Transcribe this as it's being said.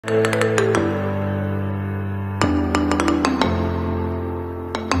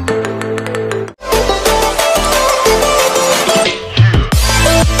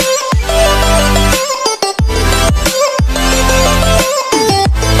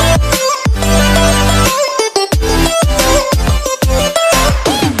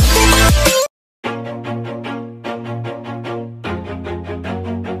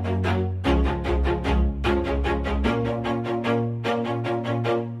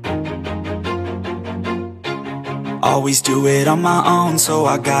Always do it on my own, so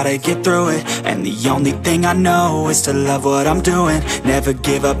I gotta get through it. And the only thing I know is to love what I'm doing. Never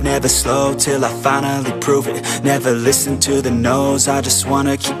give up, never slow, till I finally prove it. Never listen to the no's, I just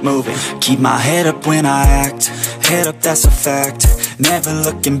wanna keep moving. Keep my head up when I act, head up, that's a fact. Never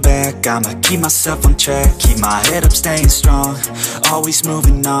looking back, I'ma keep myself on track. Keep my head up, staying strong, always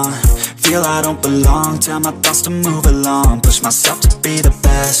moving on. Feel I don't belong, tell my thoughts to move along. Push myself to be the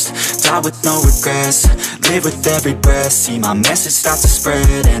best, die with no regrets. Live with every breath, see my message start to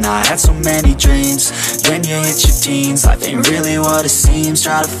spread. And I had so many dreams, then you hit your teens. Life ain't really what it seems,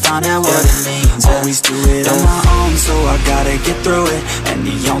 try to find out what it means. Always do it on my own, so I gotta get through it. And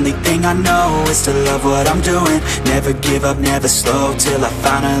the only thing I know is to love what I'm doing. Never give up, never slow, till I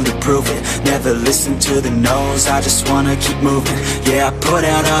finally prove it. Never listen to the no's, I just wanna keep moving. Yeah, I put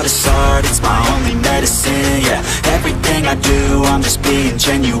out all this art, it's my only medicine. Yeah, everything I do, I'm just being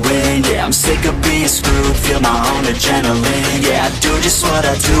genuine. Yeah, I'm sick of being screwed, feel my own adrenaline. Yeah, I do just what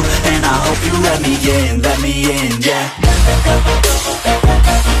I do, and I hope you let me in, yeah.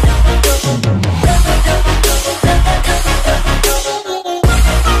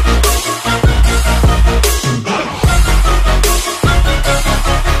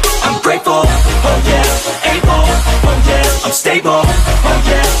 I'm grateful, oh yeah, able, oh yeah, I'm stable, oh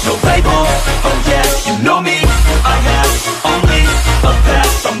yeah, no label, oh yeah, you know me, I have only a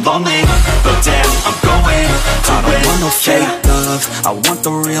path, I'm lonely, but damn, I'm going to win. I don't want no fake love, I want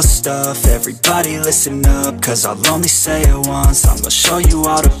the real stuff. Everybody listen up, cause I'll only say it once. I'm gonna show you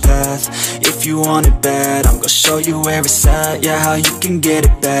all the path, if you want it bad. I'm gonna show you where it's at, yeah, how you can get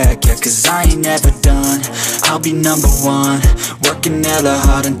it back. Yeah, cause I ain't never done, I'll be number one. Working hella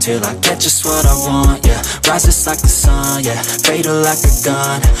hard until I get just what I want, yeah. Rises like the sun, yeah, fatal like a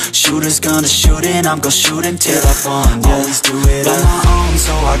gun. Shooter's gonna shoot and I'm gonna shoot until I've won, yeah. Always do it on my own,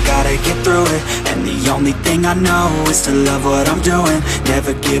 so I gotta get through it. And the only thing I know is to love what I'm doing.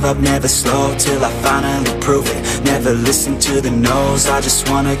 Never give up, never slow, till I finally prove it. Never listen to the no's, I just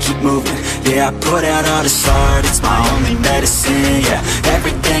wanna keep moving. Yeah, I put out all this art, it's my only medicine. Yeah,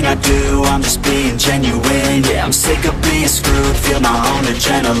 everything I do, I'm just being genuine. Yeah, I'm sick of being screwed, feel my own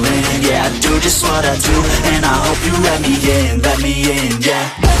adrenaline. Yeah, I do just what I do, and I hope you let me in, yeah.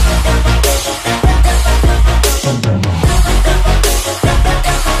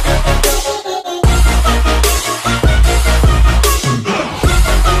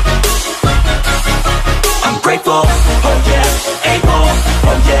 Grateful, oh yeah, able,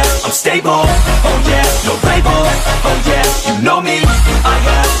 oh yeah, I'm stable, oh yeah, no label, oh yeah, you know me, I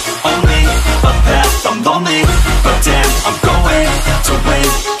have only a path, I'm lonely, but damn, I'm going to win,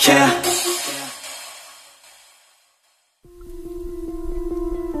 yeah.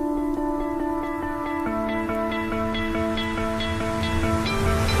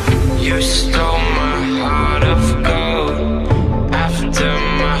 You stole my heart of gold after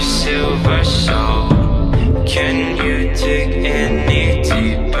my silver soul. Can you dig any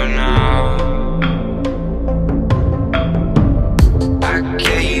deeper now? I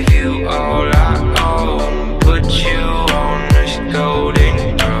gave you all I own, put you on this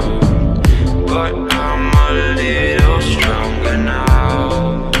golden throne, but I'm a little stronger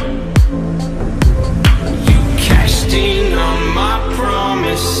now. You cashed in on my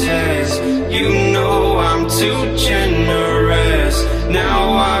promises, you know I'm too generous.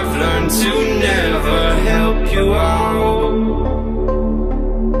 Now I've learned to never help you out,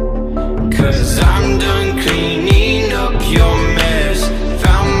 cause I'm done cleaning up your mess.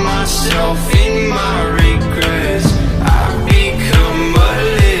 Found myself in my regrets. I've become a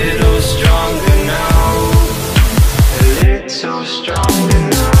little stronger now, a little stronger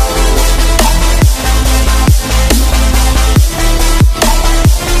now.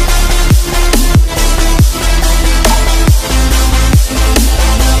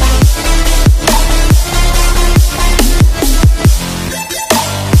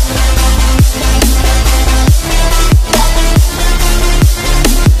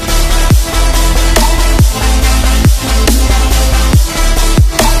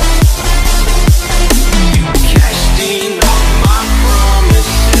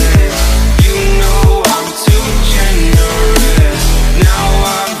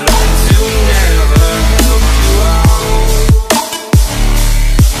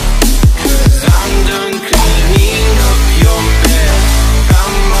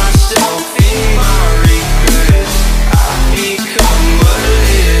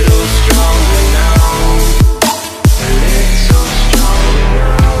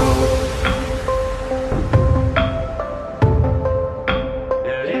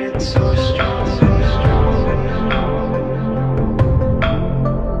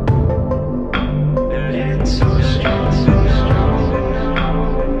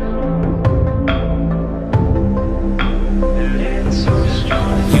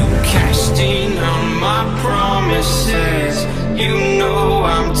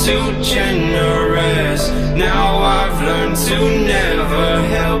 too generous. Now I've learned to never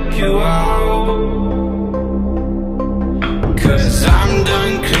help you out, 'cause I'm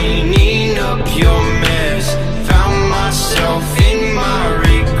done cleaning up your mess. Found myself in my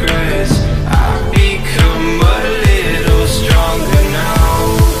regrets. I've become a little stronger now,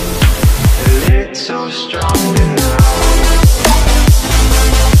 a little stronger now.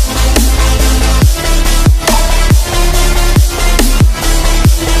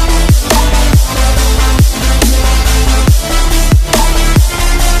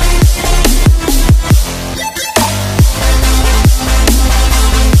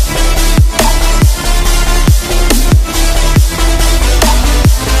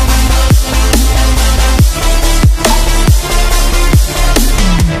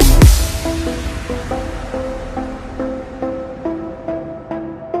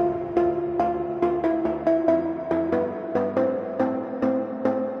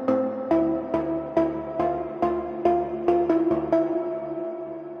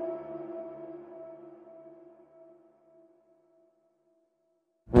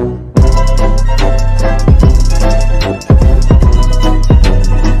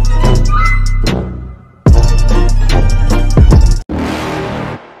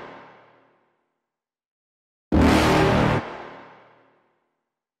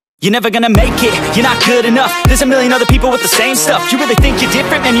 You're never gonna make it, you're not good enough. There's a million other people with the same stuff. You really think you're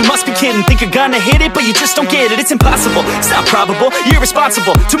different? Man, you must be kidding. Think you're gonna hit it, but you just don't get it. It's impossible, it's not probable, you're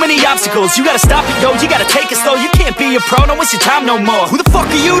irresponsible. Too many obstacles, you gotta stop it, yo. You gotta take it slow, you can't be a pro. Don't waste your time no more. Who the fuck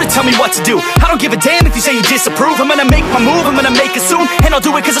are you to tell me what to do? I don't give a damn if you say you disapprove. I'm gonna make my move, I'm gonna make it soon. And I'll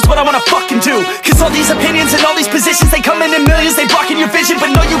do it cause it's what I wanna fucking do. Cause all these opinions and all these positions, they come in millions, they blocking your vision. But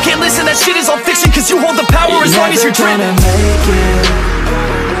no, you can't listen, that shit is all fiction. Cause you hold the power as long as you're dreaming.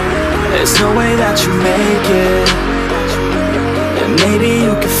 There's no way that you make it. And maybe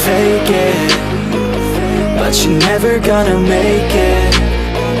you can fake it, but you're never gonna make it.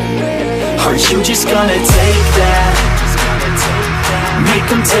 Aren't you just gonna take that? Make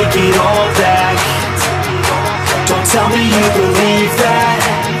them take it all back. Don't tell me you believe that.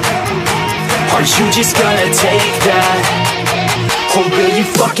 Aren't you just gonna take that? Or will you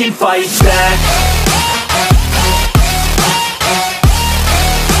fucking fight back?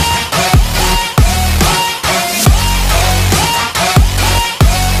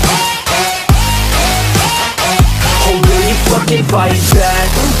 Fucking fight back.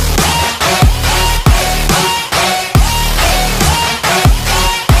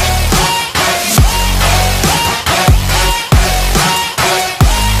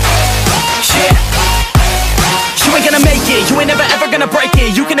 You ain't gonna make it, you ain't never ever gonna break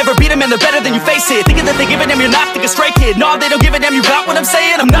it. You can never beat them and they're better than you face it. Thinking that they give a damn, you're not, think a straight kid. No, they don't give a damn, you got what I'm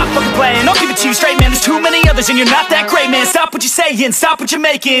saying? I'm not fucking playing, I'll give it to you straight, man. There's too many others and you're not that great, man. Stop what you're saying, stop what you're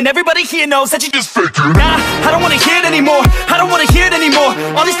making. Everybody here knows that you just faking. Nah, I don't wanna hear it anymore, I don't wanna hear it anymore.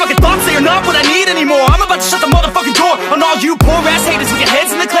 All these fucking thoughts, they are not what I need anymore. I'm about to shut the motherfucking door on all you poor ass haters with your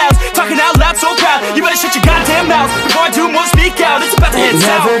heads in the clouds, talking out loud so proud. You better shut your goddamn mouth before I do more, speak out. It's about to head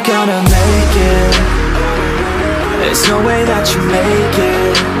south. You're never gonna make it. There's no way that you make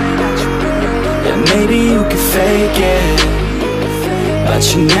it. Yeah, maybe you can fake it, but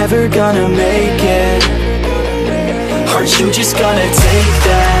you're never gonna make it. Aren't you just gonna take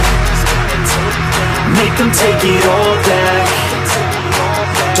that? Make them take it all back.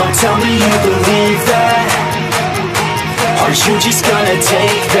 Don't tell me you believe that. Aren't you just gonna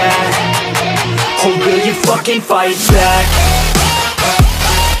take that? Or will you fucking fight back?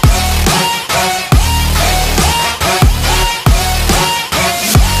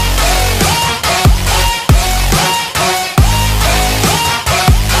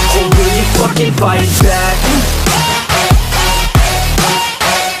 Fucking fight back.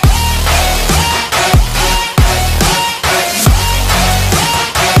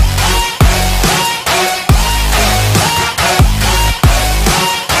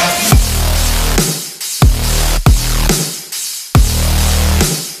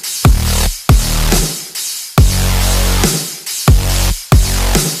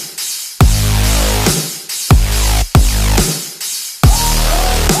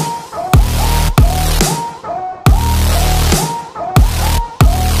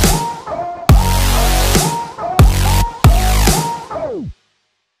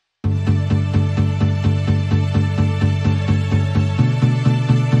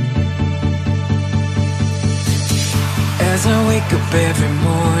 As I wake up every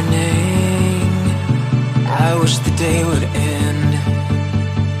morning, I wish the day would end,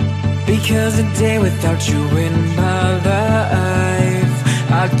 because a day without you in my life,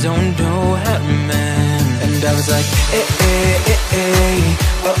 I don't know how to mend. And I was like, eh, eh, eh, eh,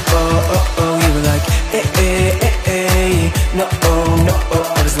 oh, oh, oh, oh. You were like, eh, eh, eh, eh, no, oh, no.